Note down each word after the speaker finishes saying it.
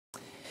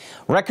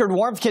Record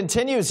warmth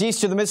continues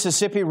east of the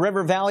Mississippi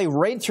River Valley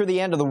right through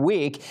the end of the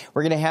week.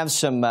 We're going to have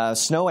some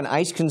snow and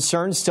ice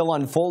concerns still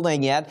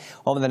unfolding yet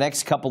over the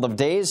next couple of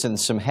days, and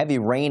some heavy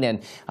rain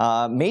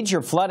and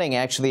major flooding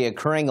actually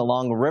occurring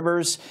along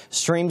rivers,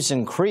 streams,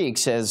 and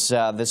creeks, as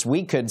this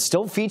week could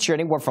still feature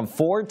anywhere from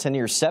 4 to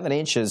near 7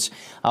 inches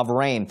of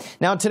rain.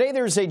 Now today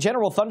there's a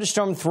general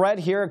thunderstorm threat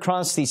here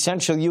across the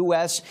central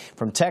U.S.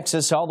 from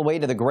Texas all the way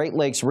to the Great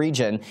Lakes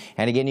region.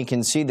 And again, you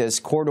can see this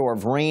corridor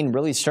of rain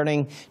really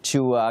starting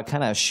to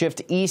kind of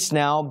shift east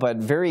now, but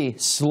very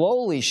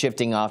slowly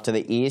shifting off to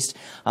the east.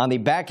 On the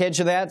back edge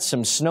of that,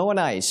 some snow and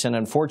ice, and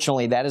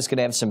unfortunately that is going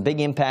to have some big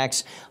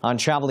impacts on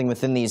traveling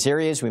within these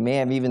areas. We may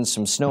have even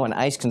some snow and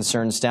ice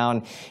concerns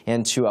down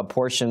into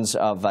portions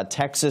of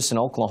Texas and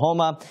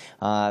Oklahoma.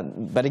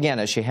 But again,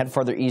 as you head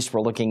farther east,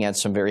 we're looking at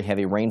some very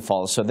heavy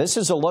rainfall. So this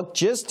is a look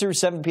just through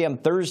 7 p.m.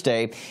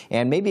 Thursday,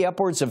 and maybe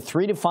upwards of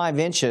 3 to 5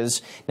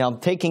 inches. Now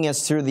taking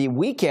us through the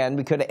weekend,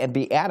 we could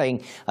be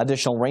adding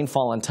additional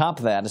rainfall on top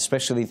of that,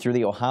 especially through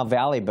the Ohio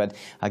Valley. But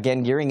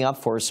again, gearing up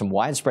for some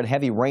widespread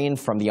heavy rain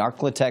from the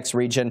Arklatex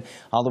region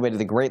all the way to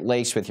the Great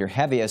Lakes, with your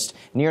heaviest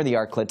near the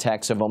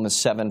Arklatex of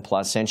almost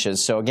 7+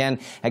 inches. So again,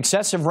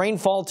 excessive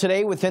rainfall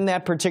today within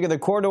that particular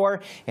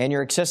corridor, and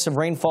your excessive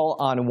rainfall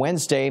on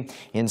Wednesday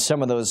in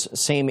some of those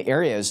same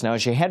areas. Now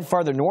as you head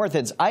farther north,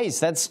 it's ice.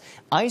 That's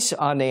ice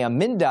on a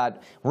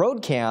MnDOT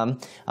road cam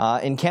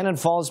in Cannon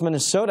Falls,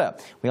 Minnesota.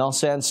 We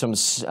also had some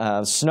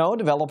snow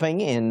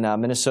developing in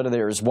Minnesota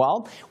there as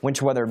well.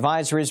 Winter weather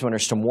advisories, winter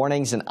storm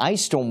warnings, and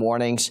ice storm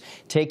warnings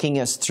taking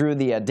us through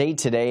the day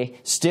today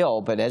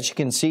still. But as you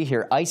can see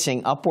here,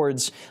 icing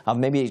upwards of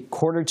maybe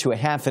 1/4 to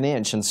 1/2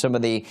 inch in some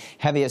of the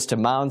heaviest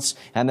amounts.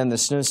 And then the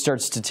snow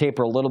starts to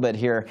taper a little bit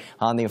here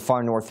on the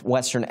far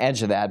northwestern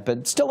edge of that,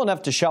 but still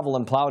enough to shovel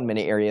and plow in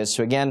many areas.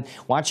 So again,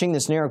 watching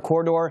this narrow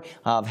corridor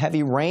of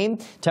heavy rain.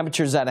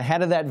 Temperatures out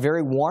ahead of that,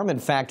 very warm. In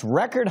fact,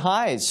 record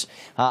highs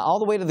all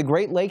the way to the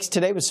Great Lakes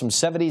today with some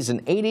 70s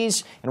and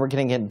 80s. And we're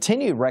getting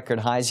continued record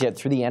highs yet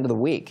through the end of the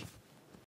week.